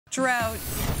drought,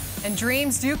 and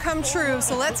dreams do come true.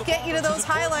 So let's get you to those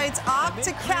highlights. Off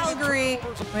to Calgary.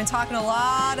 We've been talking a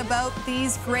lot about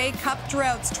these Grey Cup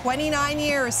droughts. 29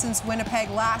 years since Winnipeg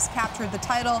last captured the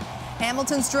title.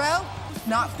 Hamilton's drought,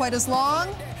 not quite as long.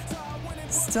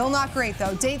 Still not great,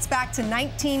 though. Dates back to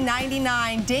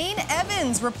 1999. Dane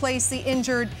Evans replaced the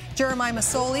injured Jeremiah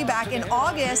Masoli back in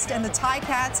August, and the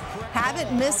Ticats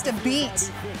haven't missed a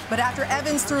beat. But after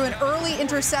Evans threw an early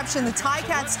interception, the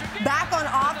Ticats back on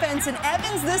offense, and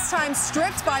Evans this time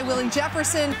stripped by Willie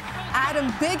Jefferson.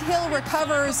 Adam Big Hill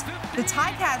recovers. The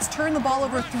Ticats turned the ball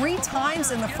over 3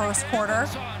 times in the first quarter.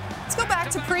 Let's go back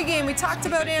to pregame. We talked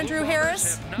about Andrew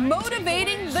Harris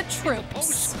motivating the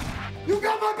troops. You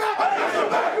got my back! I got your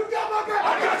back! You got my back!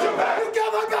 I got your back! You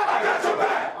got my back! I got your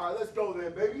back! All right, let's go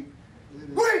then, baby.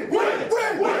 Win! Win!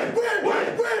 Win! Win! Win!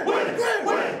 Win! Win! Win!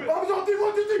 Win! Bombers on 3,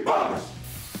 1, 2, 3, bombers!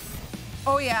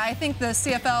 Oh yeah, I think the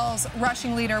CFL's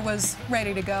rushing leader was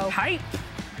ready to go. Hype.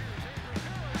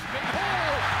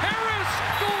 Harris,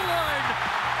 goal line,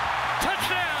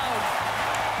 touchdown!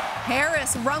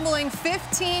 Harris rumbling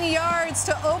 15 yards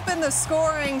to open the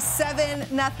scoring.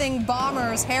 7-0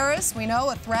 Bombers. Harris, we know,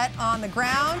 a threat on the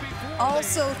ground,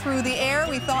 also through the air.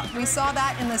 We saw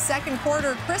that in the second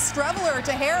quarter. Chris Streveler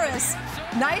to Harris.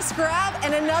 Nice grab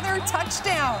and another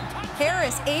touchdown.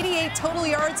 Harris, 88 total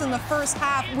yards in the first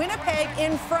half. Winnipeg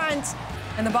in front,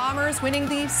 and the Bombers winning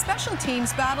the special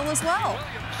teams battle as well.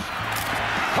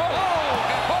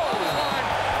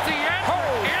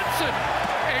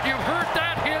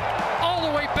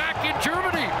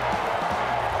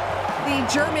 The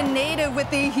German native with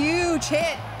the huge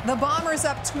hit. The Bombers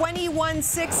up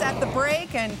 21-6 at the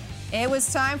break, and it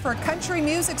was time for country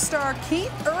music star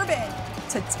Keith Urban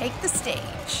to take the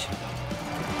stage.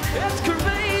 It's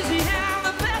crazy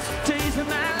how the best days of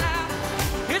my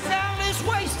life is all this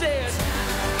wasted.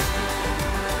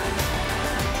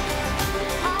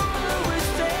 All the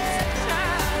wasted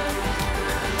time.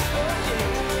 Oh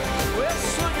yeah, we're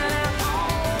swinging out all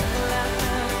that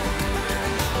time.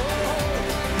 Oh,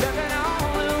 look at all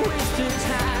the wasted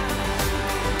time.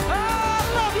 Oh,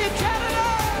 love you, Canada.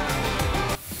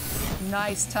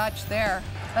 Nice touch there.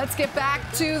 Let's get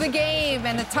back to the game,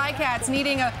 and the Ticats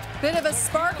needing a bit of a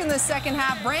spark in the second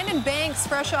half. Brandon Banks,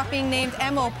 fresh off being named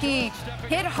MOP,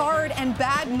 hit hard, and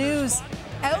bad news.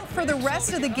 Out for the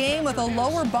rest of the game with a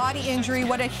lower body injury.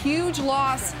 What a huge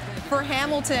loss for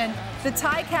Hamilton. The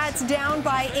Ticats down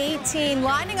by 18,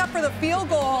 lining up for the field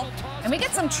goal, and we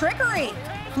get some trickery.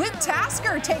 Luke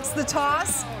Tasker takes the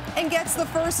toss and gets the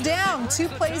first down. 2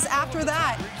 plays after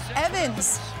that.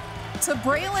 Evans to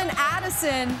Braylon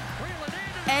Addison,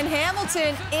 and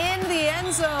Hamilton in the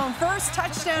end zone. First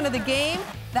touchdown of the game.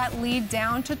 That lead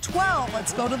down to 12.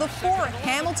 Let's go to the 4th.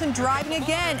 Hamilton driving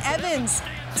again. Evans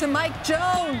to Mike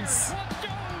Jones.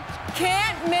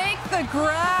 Can't make the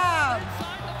grab.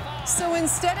 So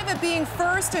instead of it being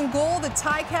 1st and goal, the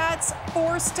Ticats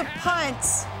forced to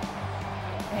punt.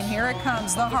 And here it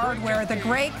comes, the hardware. The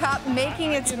Grey Cup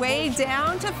making its way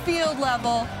down to field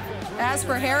level. As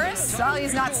for Harris, well,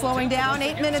 he's not slowing down.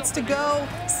 8 minutes to go.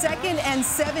 2nd and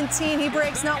 17. He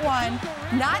breaks not 1,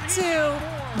 not 2,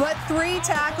 but 3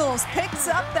 tackles. Picks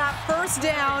up that first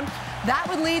down. That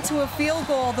would lead to a field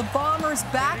goal. The Bombers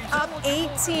back up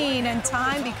 18, and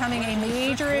time becoming a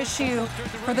major issue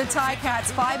for the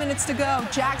Ticats. 5 minutes to go.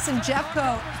 Jackson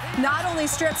Jeffcoat not only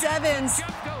strips Evans,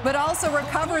 but also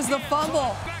recovers the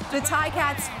fumble. The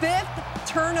Ticats' 5th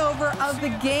turnover of the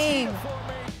game.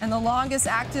 And the longest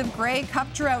active Grey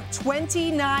Cup drought,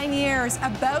 29 years,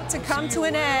 about to come to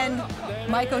an end.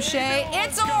 Mike O'Shea,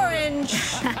 it's orange.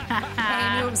 He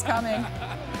knew it was coming.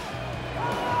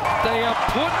 They have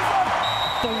put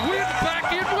the win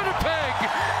back in Winnipeg.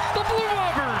 The Blue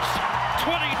Bombers,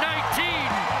 2019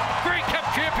 Grey Cup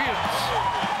champions.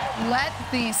 Let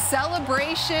the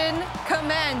celebration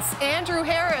commence. Andrew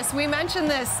Harris, we mentioned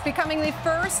this, becoming the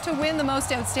first to win the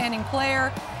most outstanding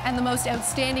player and the most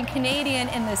outstanding Canadian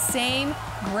in the same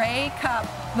Grey Cup.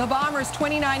 The Bombers'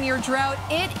 29-year drought,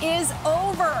 it is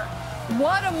over.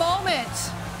 What a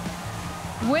moment.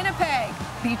 Winnipeg,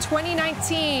 the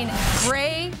 2019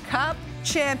 Grey Cup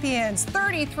champions.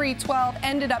 33-12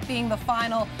 ended up being the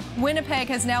final. Winnipeg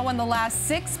has now won the last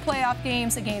 6 playoff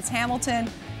games against Hamilton.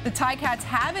 The Ticats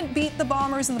haven't beat the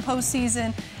Bombers in the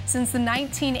postseason since the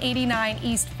 1989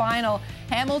 East Final.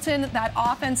 Hamilton, that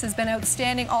offense has been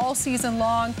outstanding all season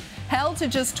long, held to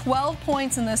just 12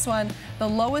 points in this one, the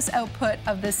lowest output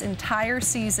of this entire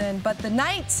season. But the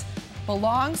night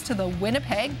belongs to the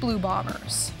Winnipeg Blue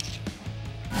Bombers.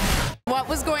 What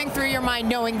was going through your mind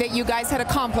knowing that you guys had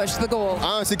accomplished the goal?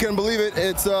 I honestly couldn't believe it.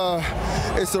 It's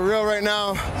surreal right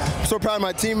now. I'm so proud of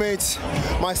my teammates,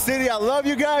 my city. I love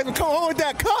you guys. We're coming home with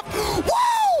that cup.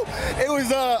 Woo! It was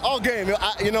all game.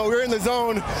 We were in the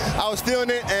zone. I was feeling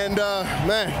it, and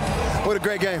man, what a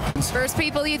great game. First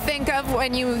people you think of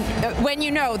when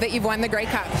you know that you've won the Grey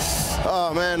Cup.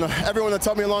 Oh man, everyone that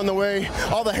taught me along the way,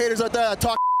 all the haters out there that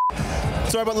talk.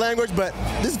 Sorry about language, but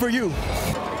this is for you.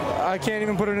 I can't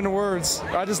even put it into words.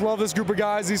 I just love this group of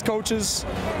guys, these coaches,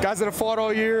 guys that have fought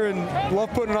all year and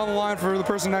love putting it on the line for the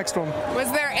person next to them.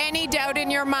 Was there any doubt in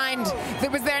your mind?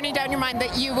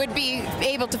 That you would be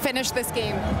able to finish this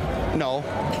game? No.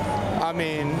 I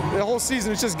mean, the whole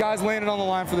season, it's just guys laying it on the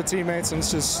line for the teammates, and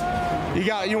it's just,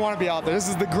 you want to be out there. This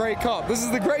is the Grey Cup. This is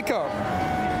the Grey Cup.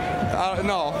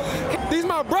 No. These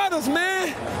my brothers, man.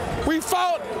 We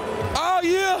fought all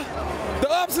year, the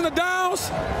ups and the downs,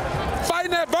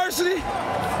 fighting adversity. You know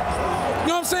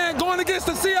what I'm saying? Going against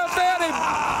the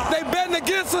CFL, they betting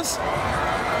against us.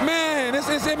 Man,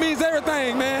 it means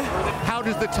everything, man. How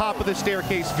does the top of the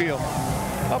staircase feel?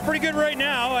 Pretty good right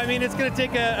now. I mean, it's going to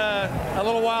take a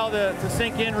little while to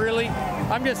sink in, really.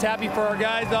 I'm just happy for our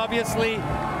guys, obviously.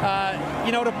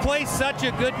 To play such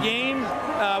a good game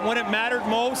when it mattered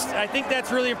most, I think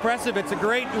that's really impressive. It's a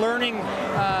great learning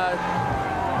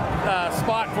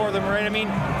spot for them, right? I mean,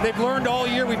 they've learned all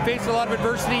year. We've faced a lot of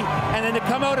adversity, and then to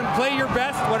come out and play your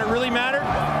best when it really mattered,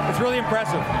 it's really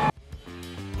impressive.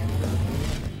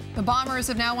 The Bombers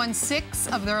have now won 6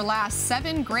 of their last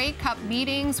 7 Grey Cup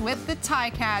meetings with the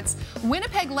Ticats.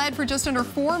 Winnipeg led for just under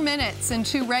 4 minutes in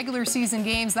 2 regular season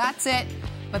games. That's it.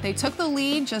 But they took the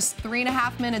lead just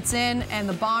 3.5 minutes in, and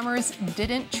the Bombers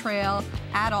didn't trail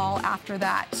at all after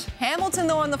that. Hamilton,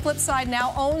 though, on the flip side,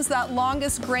 now owns that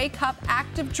longest Grey Cup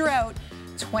active drought,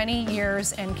 20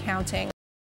 years and counting.